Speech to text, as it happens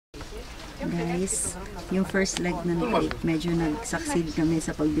Guys, yung first leg ng trip, medyo nag-succeed kami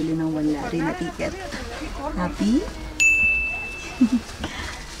sa pagbili ng 1 lari na ticket. Happy?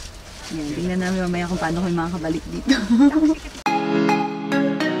 Yan, tingnan namin mamaya kung paano kami makakabalik dito.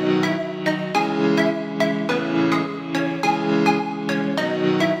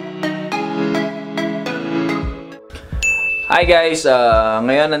 Hi guys!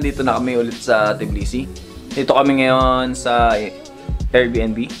 Ngayon nandito na kami ulit sa Tbilisi. Dito kami ngayon sa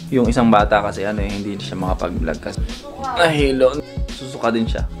Airbnb. Yung isang bata kasi hindi siya makapag-vlog kasi nahilo. Susuka din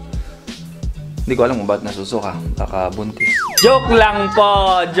siya. Hindi ko alam kung ba't nasusuka. Baka buntis. Joke lang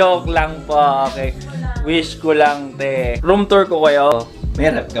po! Joke lang po! Okay. Wish ko lang, te. Room tour ko kayo. May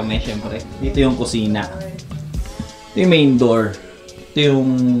rep kami, syempre. Dito yung kusina. Ito yung main door. Ito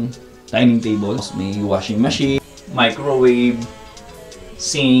yung dining table. May washing machine. Microwave.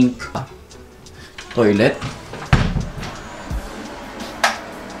 Sink. Toilet.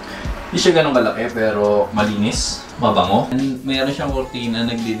 Hindi siya ganun kalaki pero malinis, mabango. And mayroon siyang kurtina,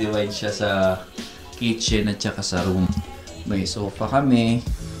 nagdi-divide siya sa kitchen at saka sa room. May sofa kami.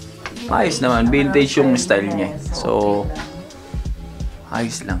 Ayos naman, vintage yung style niya. So,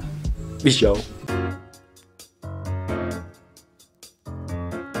 ayos lang. Bisyo.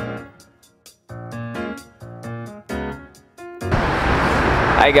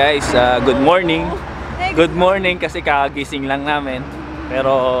 Hi guys, good morning. Good morning kasi kakagising lang namin.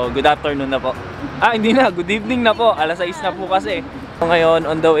 Pero good afternoon na po. Hindi na, good evening na po. Alas 6 na po kasi. Ngayon,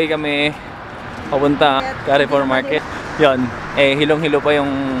 on the way kami papunta Carrefour Market. Yon, hilong-hilo pa yung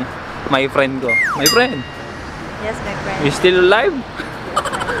my friend ko. My friend? Yes, my friend. You still alive?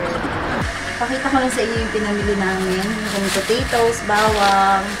 Pakita ko lang sa inyo yung pinamili namin. Yung potatoes,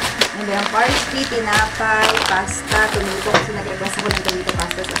 bawang, yung parsley, tinapay, pasta, tomato. Kasi nag-request ako ng tomato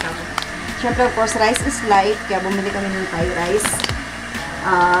pasta sa asawa. Siyempre, of course, rice is light. Kaya bumili kami ng Thai rice.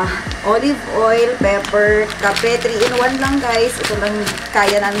 Olive oil, pepper, kape, 3-in-1 lang guys. Ito lang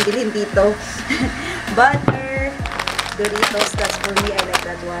kaya namin bilhin dito. Butter, Doritos, that's for me, I like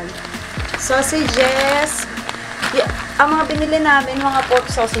that one. Sausages. Ang mga binili namin, mga pork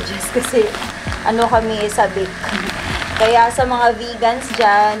sausages kasi kami sabik. Kaya sa mga vegans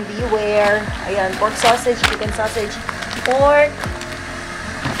dyan, beware. Ayan, pork sausage, chicken sausage, pork,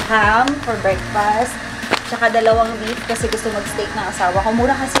 ham for breakfast. Tsaka 2 beef kasi gusto mag-steak ng asawa ko.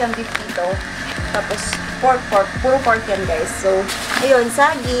 Mura kasi ang beef dito. Tapos pork. Puro pork yan guys. So, ayun,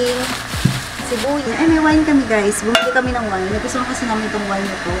 saging, sibuyas. May wine kami guys. Bumili kami ng wine. Nagustuhan kasi namin itong wine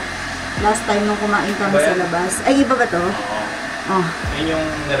na to. Last time nung kumain kami sa labas. Ay, iba ba to? Oh. Yun yung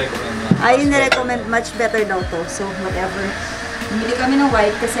nirecommend mo. Ayun nirecommend. Much better daw to. So, whatever. Bumili kami ng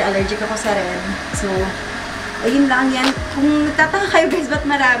white kasi allergic ako sa red. So, ayun lang yan. Kung nagtataka kayo guys, ba't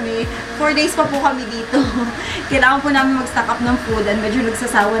marami? 4 days pa po kami dito. Kailangan po namin mag-stock up ng food and medyo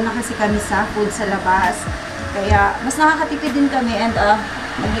nagsasawa na kasi kami sa food sa labas. Kaya, mas nakakatipid din kami and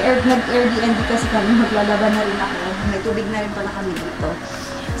nag-Airbnb kasi kami. Maglalaban na rin ako. May tubig na rin pala kami dito.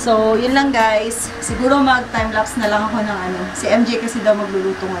 So, yun lang guys. Siguro mag-timelapse na lang ako ng Si MJ kasi daw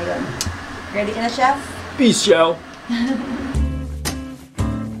magluluto ngayon. Ready ka na, chef? Peace out!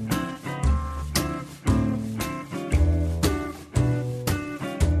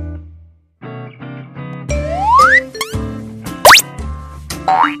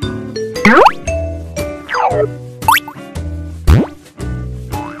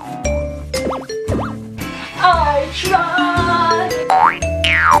 I tried.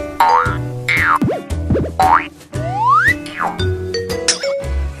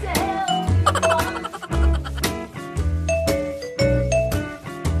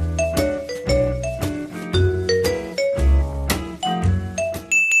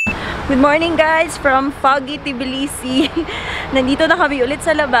 Good morning guys from foggy Tbilisi. Nandito na kami ulit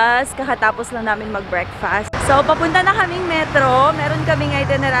sa labas. Kakatapos lang namin mag-breakfast. So papunta na kaming metro. Meron kaming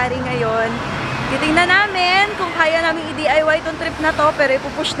itinerary ngayon. Titingnan namin kung kaya namin i-DIY itong trip na to. Pero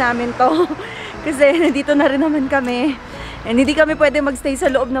ipupush namin to. Kasi nandito na rin naman kami. And hindi kami pwede magstay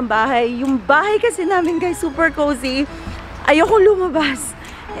sa loob ng bahay. Yung bahay kasi namin guys super cozy. Ayoko lumabas.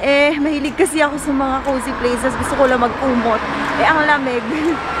 Mahilig kasi ako sa mga cozy places. Gusto ko lang mag-umot. Ang lamig.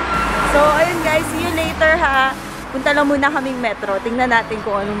 So, ayun guys, see you later ha. Punta lang muna kaming metro. Tingnan natin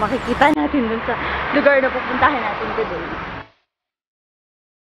kung anong makikita natin dun sa lugar na pupuntahan natin today.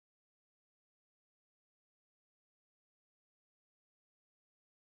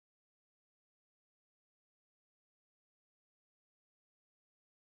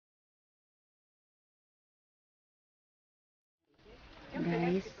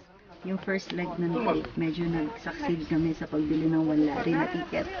 Guys, yung first leg ng trip, medyo nag-succeed kami sa pagbili ng 1 lari na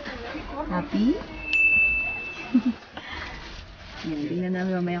ticket. Happy? Yan, tingnan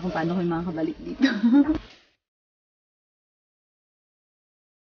namin mamaya kung paano ko yung mga kabalik dito.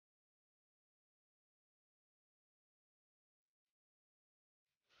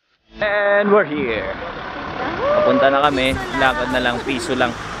 And we're here. Papunta na kami. Lakad na lang. Piso lang.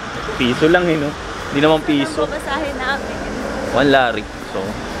 Piso lang no? Hindi naman piso. Babasahin namin. 1 lari. So,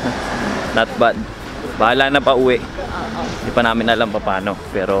 not bad. Bahala na pa uwi. Hindi pa namin alam pa paano.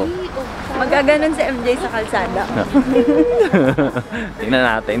 Pero, magaganon si MJ sa kalsada. tingnan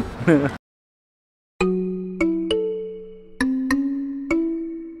natin.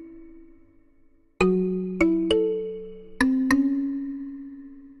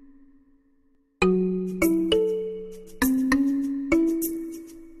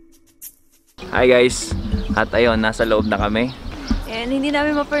 Hi guys, at ayun, nasa loob na kami. And hindi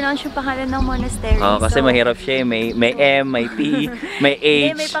namin ma-pronounce yung pangalan ng monastery. Kasi so, mahirap siya. May M, may T, may H.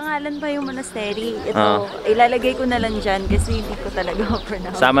 Hindi, may pangalan pa yung monastery. Ito, ilalagay ko na lang dyan kasi hindi ko talaga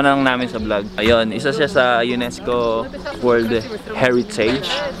ma-pronounce. Sama na lang namin sa vlog. Ayun, isa siya sa UNESCO World Heritage.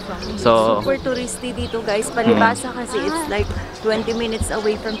 So, super touristy dito guys. Palibasa kasi it's like 20 minutes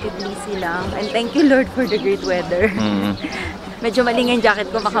away from Tbilisi lang. And thank you Lord for the great weather. Medyo maling yung jacket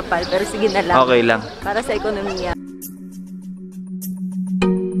ko, makapal, pero sige na lang. Okay lang. Para sa ekonomiya.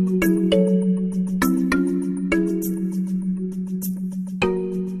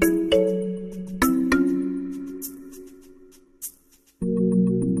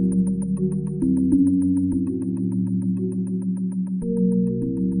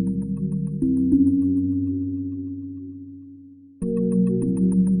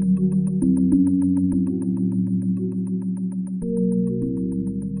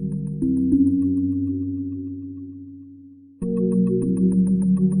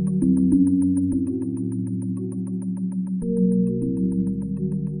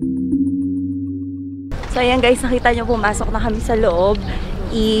 So ayan guys, nakita nyo pumasok na kami sa loob.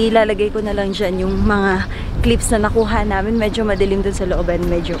 Ilalagay ko na lang dyan yung mga clips na nakuha namin. Medyo madilim dun sa loob and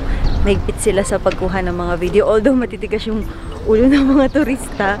medyo mahigpit sila sa pagkuha ng mga video. Although matitigas yung ulo ng mga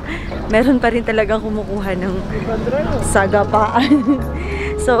turista, meron pa rin talagang kumukuha ng sagapaan.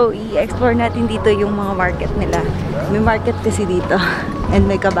 So i-explore natin dito yung mga market nila. May market kasi dito and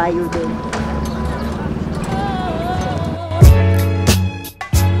may kabayo din.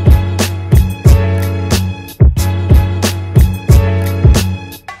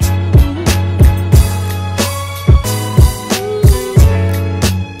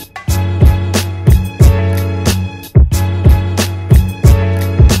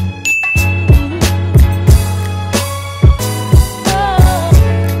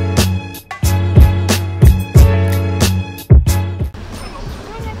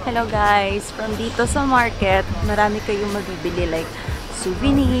 Hello guys, from dito sa market, marami kayong mabibili like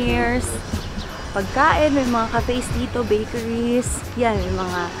souvenirs, pagkain, may mga cafes dito, bakeries, yan, may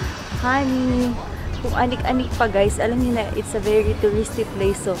mga honey, kung anik-anik pa guys. Alam niyo na, it's a very touristy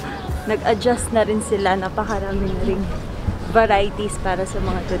place, so nag-adjust na rin sila, napakarami na rin varieties para sa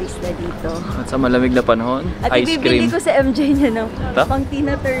mga turista dito. At sa malamig na panahon, at ice cream. ibibili ko sa MJ niya ng pang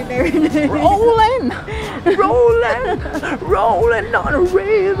Tina Turner. Rolling! Rolling! Rolling on a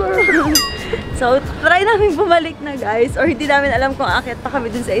river! So, try namin bumalik na guys. Or hindi namin alam kung akit pa kami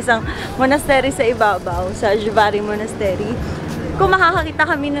dun sa isang monastery sa ibabaw, sa Zayfall Monastery. Kung makakakita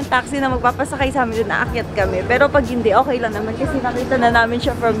kami ng taxi na magpapasakay sa amin dun, naakyat kami. Pero pag hindi, okay lang naman kasi nakita na namin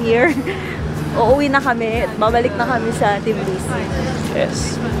siya from here. Uuwi na kami at babalik na kami sa Tbilisi.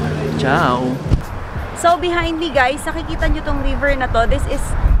 Yes. Ciao! So behind me guys, nakikita nyo tong river na to. This is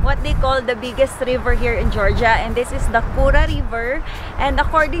what they call the biggest river here in Georgia, and this is the Kura River. And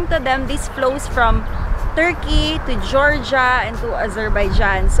according to them, this flows from Turkey to Georgia and to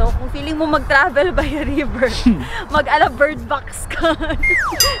Azerbaijan. So kung feeling mo mag-travel by a river, mag-ala bird box ka.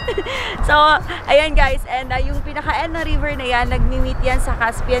 So ayan guys, and yung pinaka-end na river na yan, nagmi-meet yan sa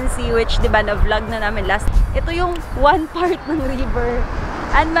Caspian Sea, which diba na-vlog na namin last. Ito yung one part ng river.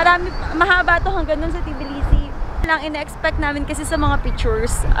 And marami, mahaba to hanggang dun sa Tbilisi. Lang ina-expect namin kasi sa mga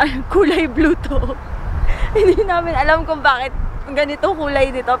pictures, kulay blue to. Hindi namin alam kung bakit ganito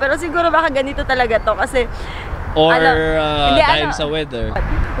kulay dito, pero siguro baka ganito talaga to kasi Or hindi, dahil sa weather.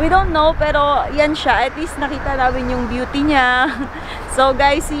 We don't know, pero yan siya. At least nakita namin yung beauty niya. So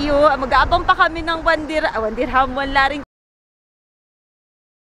guys, see you. Mag-aabang pa kami ng 1 dirham, 1 laring.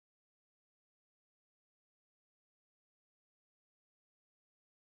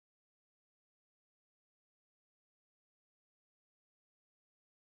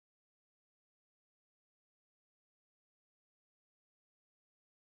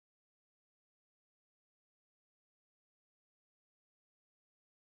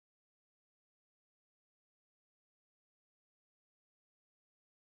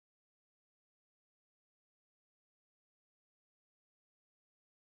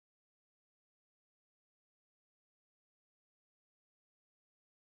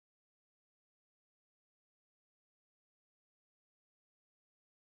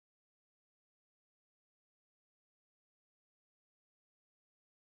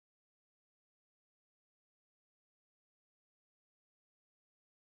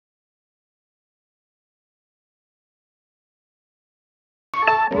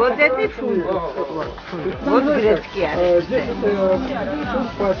 Вот это фунт. Вот грецкий арест.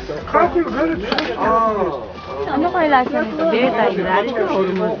 Ano kaya lasa nito? Beta, ilalim ka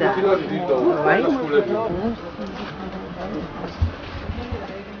hormoda.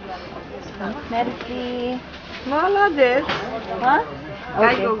 Merci. Молодец. Huh?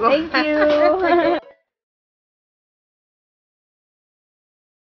 Okay. Thank you.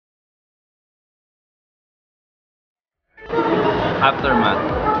 Aftermath.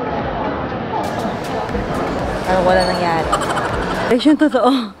 Ano wala nangyari? Guys, yung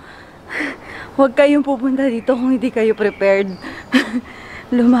totoo. Huwag kayong pupunta dito kung hindi kayo prepared.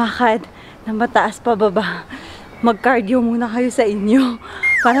 Lumakad na mataas pa baba. Mag-cardio muna kayo sa inyo.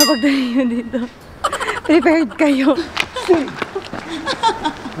 Para pagdating nyo dito, prepared kayo.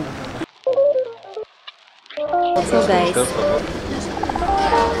 So guys,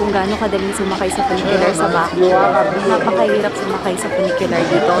 kung gaano kadaling sumakay sa funicular sa Baku, napakahirap sumakay sa funicular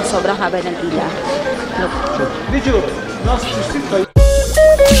dito. Sobrang haba ng pila. Look.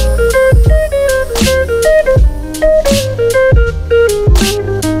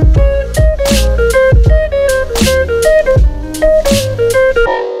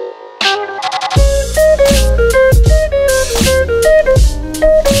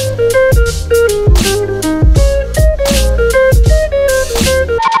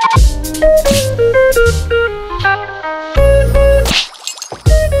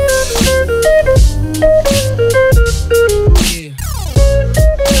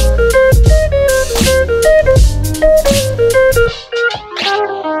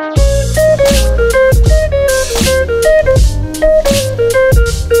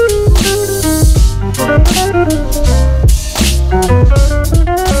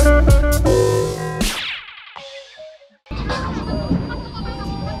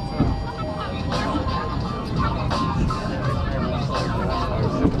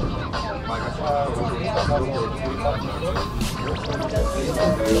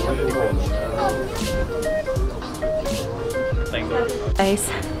 Guys,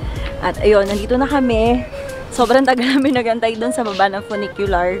 at ayun, nandito na kami. Sobrang tagal namin nagantay doon sa baba ng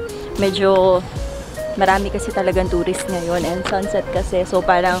funicular. Medyo marami kasi talagang tourist ngayon and sunset kasi. So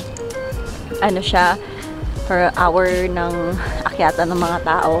parang ano siya, per hour ng akyatan ng mga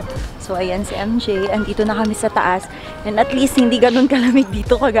tao. So ayan si MJ, andito na kami sa taas. And at least hindi ganun kalamig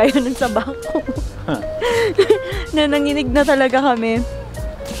dito kagaya nun sa Baku. Na nanginig na talaga kami.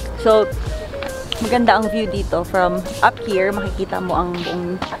 So maganda ang view dito. From up here, makikita mo ang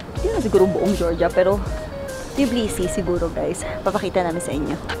buong, hindi na siguro buong Georgia, pero Tbilisi siguro guys. Papakita namin sa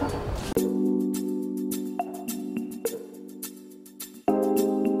inyo.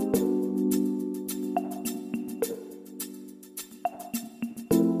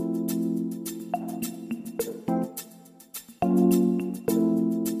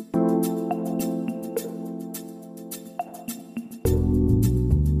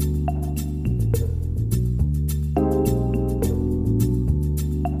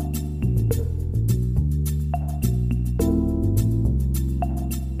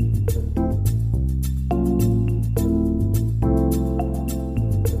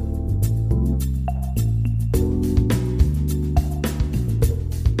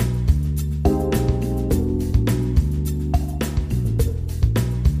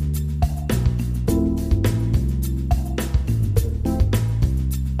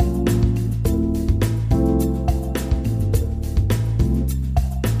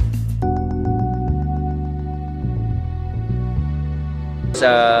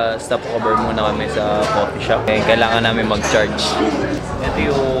 Sa stopover muna kami sa coffee shop. Eh, kailangan namin mag-charge. Ito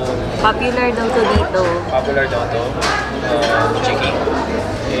yung Popular daw to dito. popular daw to. Chicken,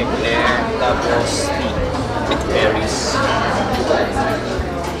 eclair, tapos tea, berries.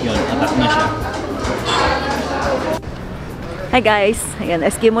 Yun, atak na siya. Hi guys, ayan,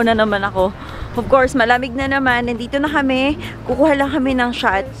 eskimo na naman ako. Of course, malamig na naman. Nandito na kami. Kukuha lang kami ng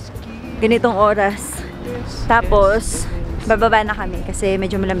shots. Ganitong oras. Tapos bababa na kami kasi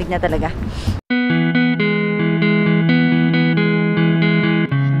medyo malamig na talaga.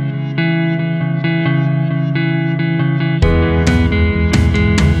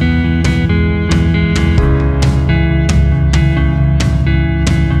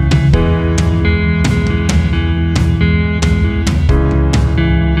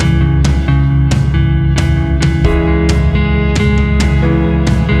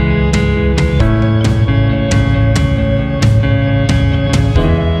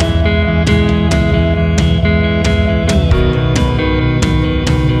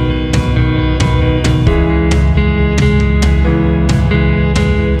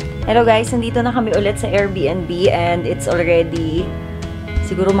 Hello guys, nandito na kami ulit sa Airbnb and it's already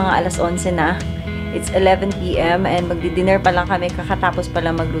Siguro mga alas 11 na. It's 11 PM and magdi-dinner pa lang kami. Kakatapos pa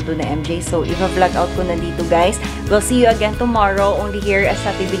lang magluto na MJ. So, i-vlog out ko na dito, guys. We'll see you again tomorrow. Only here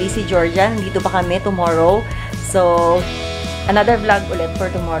sa Tbilisi, Georgia. Nandito pa kami tomorrow. So, another vlog ulit for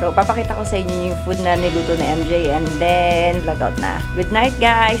tomorrow. Papakita ko sa inyo yung food na niluto na MJ and then vlog out na. Good night,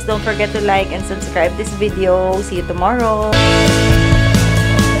 guys. Don't forget to like and subscribe this video. See you tomorrow.